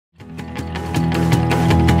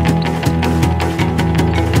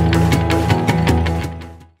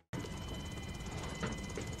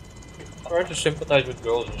try to sympathize with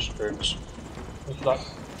girls in skirts. It's like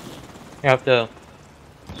you have to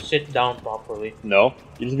sit down properly. No,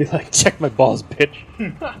 you just be like, check my balls, bitch.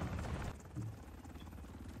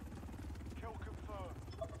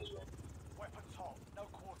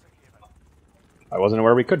 I wasn't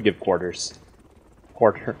aware we could give quarters.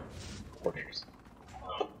 Quarters.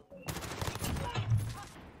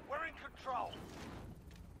 We're in control.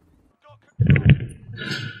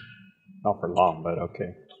 Not for long, but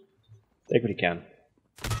okay. Take what you can.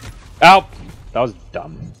 Ow! That was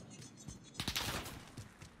dumb.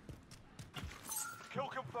 Kill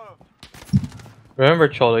confirmed. Remember,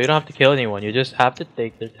 Cholo, you don't have to kill anyone. You just have to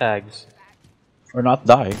take their tags Or not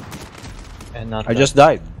die. and not. I just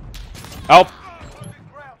died. Help! Losing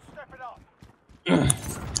ground. Step it up.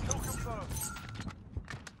 Kill confirmed.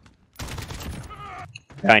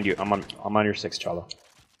 Behind you. I'm on your 6, Cholo.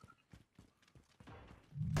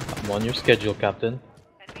 I'm on your schedule, Captain.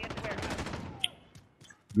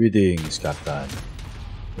 Greetings, Captain.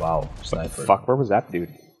 Wow, What sniper. the fuck? Where was that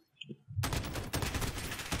dude?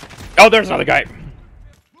 Oh, there's another guy!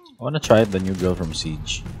 I wanna try the new girl from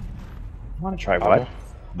Siege. I wanna try what?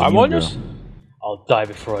 The I'm new on your. girl. I'll die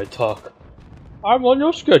before I talk. I'm on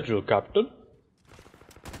your schedule, Captain.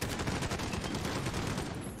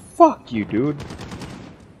 Fuck you, dude.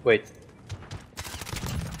 Wait,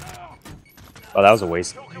 Oh, that was a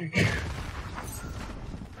waste.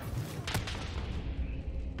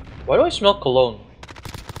 why do I smell cologne?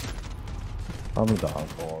 Probably the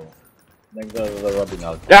alcohol. Like the rubbing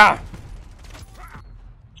alcohol. Ah!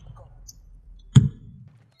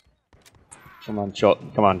 Come on,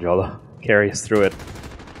 Jolo. Carry us through it.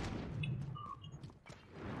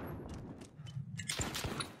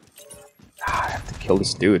 Ah, I have to kill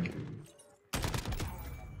this dude.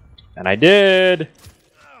 And I did!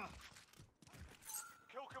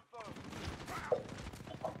 Kill confirmed.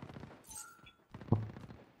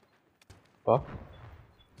 Fuck.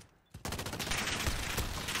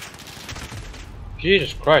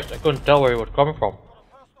 Jesus Christ, I couldn't tell where he was coming from.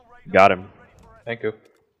 Got him. Thank you.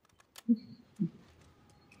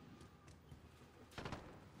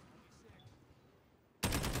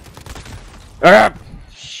 Ah!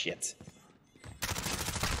 Shit.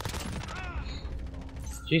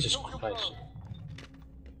 Jesus Christ.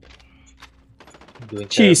 I'm doing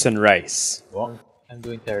Cheese and rice. What? I'm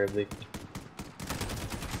doing terribly.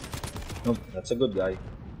 Nope, that's a good guy.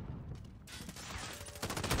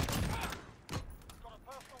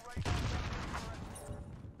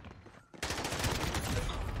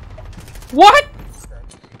 What?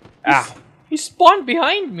 Ah! He spawned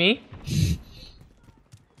behind me.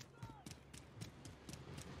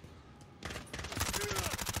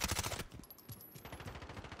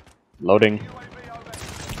 Loading.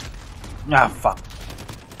 Ah, fuck.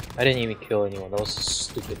 I didn't even kill anyone. That was a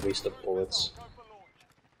stupid waste of bullets.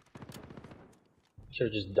 Should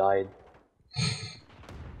have just died.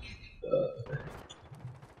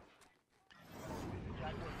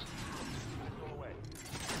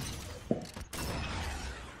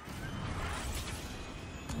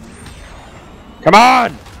 Come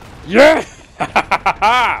on! Yeah!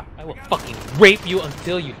 I will fucking rape you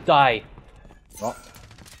until you die. Oh.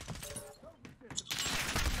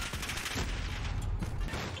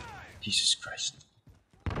 Jesus Christ.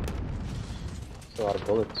 That's a lot of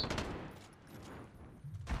bullets.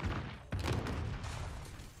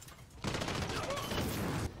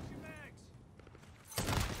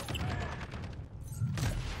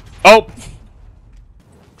 Oh!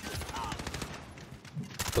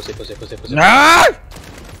 Pussy, pussy, pussy, pussy. Ah!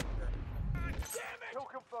 Kill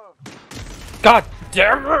confirmed. God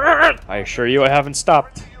damn it! I assure you I haven't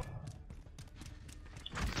stopped.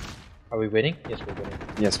 Are we winning? Yes, we're winning.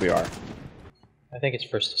 Yes, we are. I think it's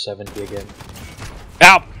first to 70 again.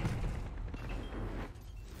 Ow!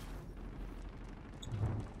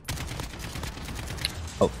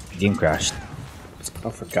 Oh, game crashed. Oh,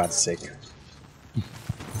 for God's sake. Kill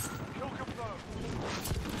confirmed.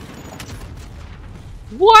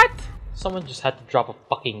 What? Someone just had to drop a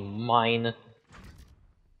fucking mine.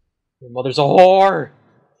 Your mother's a whore!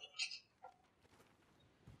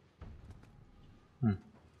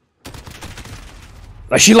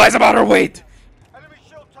 Like she lies about her weight! Enemy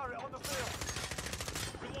shield turret on the field.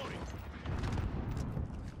 Reloading.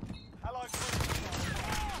 Allied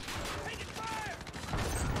taking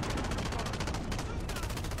fire.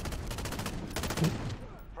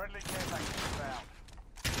 Friendly care package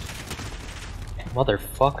inbound.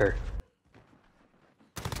 Motherfucker.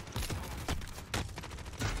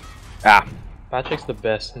 Ah. Patrick's the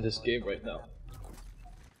best in this game right now.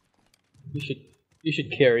 You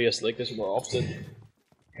should carry us like this more often.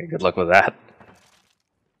 Okay, good luck with that.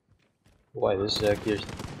 Why this is this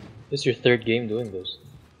is your third game doing this?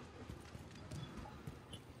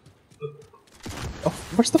 Oh,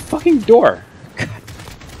 where's the fucking door? God.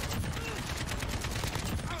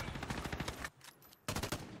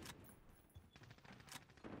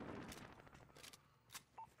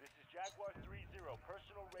 This is Jaguar 3-0.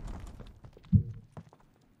 Personal rate.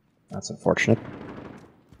 That's unfortunate.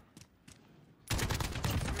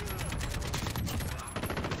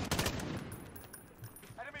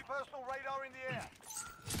 Enemy personal radar in the air.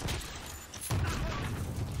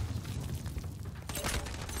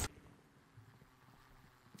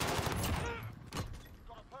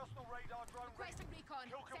 Got a personal radar drone ready. Requesting recon.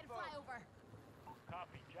 Kill Send confirmed. flyover.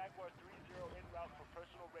 Copy. Jaguar 3-0 en route for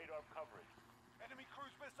personal radar coverage. Enemy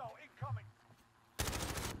cruise missile incoming.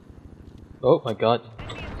 Oh my god.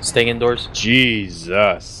 Staying indoors.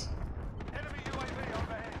 Jesus. Enemy UAV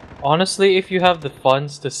overhead. Honestly, if you have the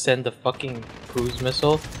funds to send a fucking cruise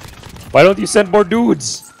missile, Why don't you send more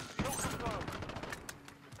dudes?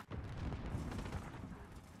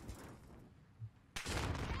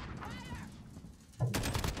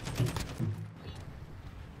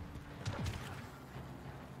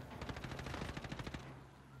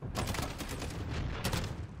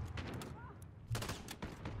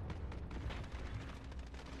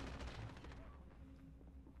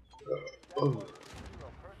 Kill confirmed.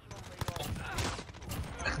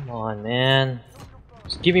 come on, man.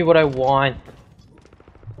 Just give me what I want.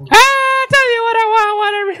 Ah, tell you what I want,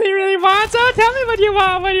 what I really, really want. So tell me what you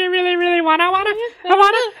want, what you really, really want. I want.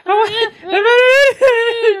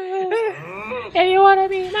 If you wanna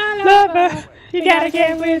be my lover, you gotta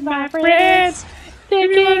get with my friends.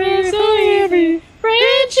 Thinking is so heavy,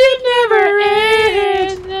 friendship never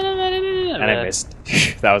ends. And I missed.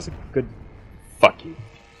 That was a good. Fuck you.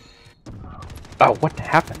 Oh, what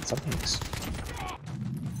happened? Something's.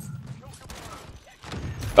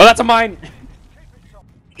 Oh, that's a mine.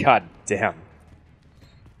 God damn.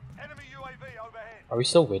 Enemy UAV overhead. Are we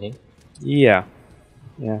still winning? Yeah.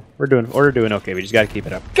 Yeah, we're doing okay. We just gotta keep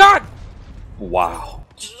it up. God. Wow.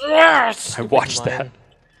 Yes! I watched that.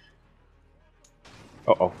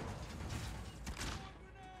 Uh-oh.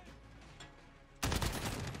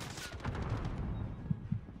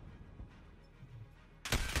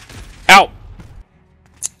 Ow!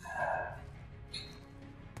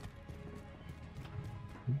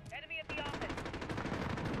 Enemy at the office.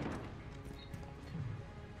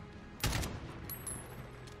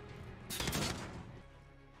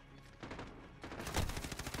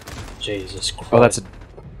 Jesus Christ. Oh, that's a.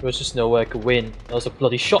 There was just no way I could win. That was a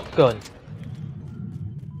bloody shotgun.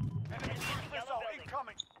 Enemy cruise missile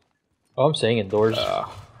incoming. Oh, I'm saying indoors.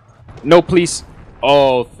 No, please.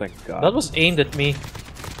 Oh, thank God. That was aimed at me.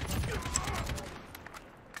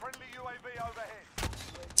 Friendly UAV overhead.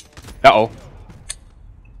 Uh-oh.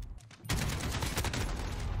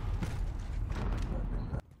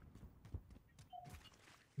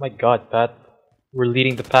 My god, Pat. We're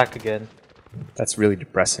leading the pack again. That's really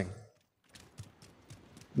depressing.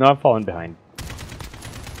 No, I'm falling behind.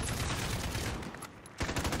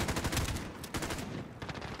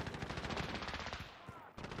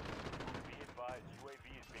 Be advised, UAV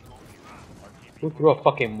is being overused. Who threw a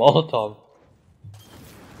fucking Molotov?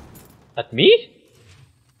 At me?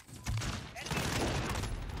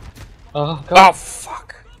 Oh god. Oh,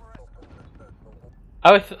 fuck.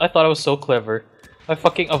 I thought I was so clever. I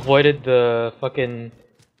fucking avoided the fucking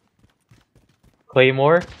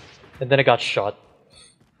Claymore, and then I got shot.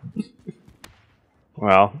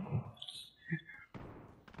 Well,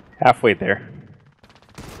 halfway there.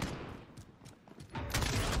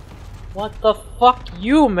 What the fuck,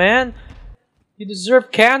 you man? You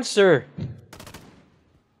deserve cancer.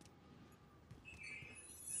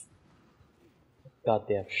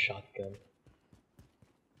 Goddamn shotgun.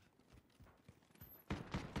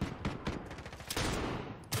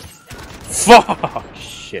 Fuck!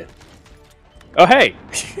 Shit. Oh, hey!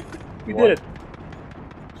 We What? did it.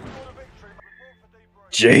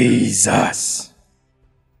 Jesus!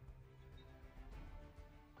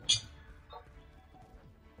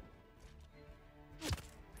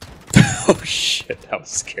 Oh shit, that was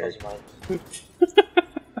scary. That was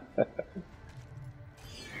mine.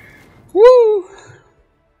 Woo!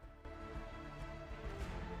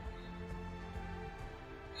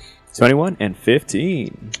 $21 and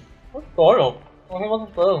 $15. What's Cholo? Oh, he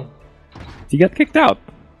wasn't phone. He got kicked out.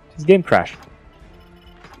 His game crashed.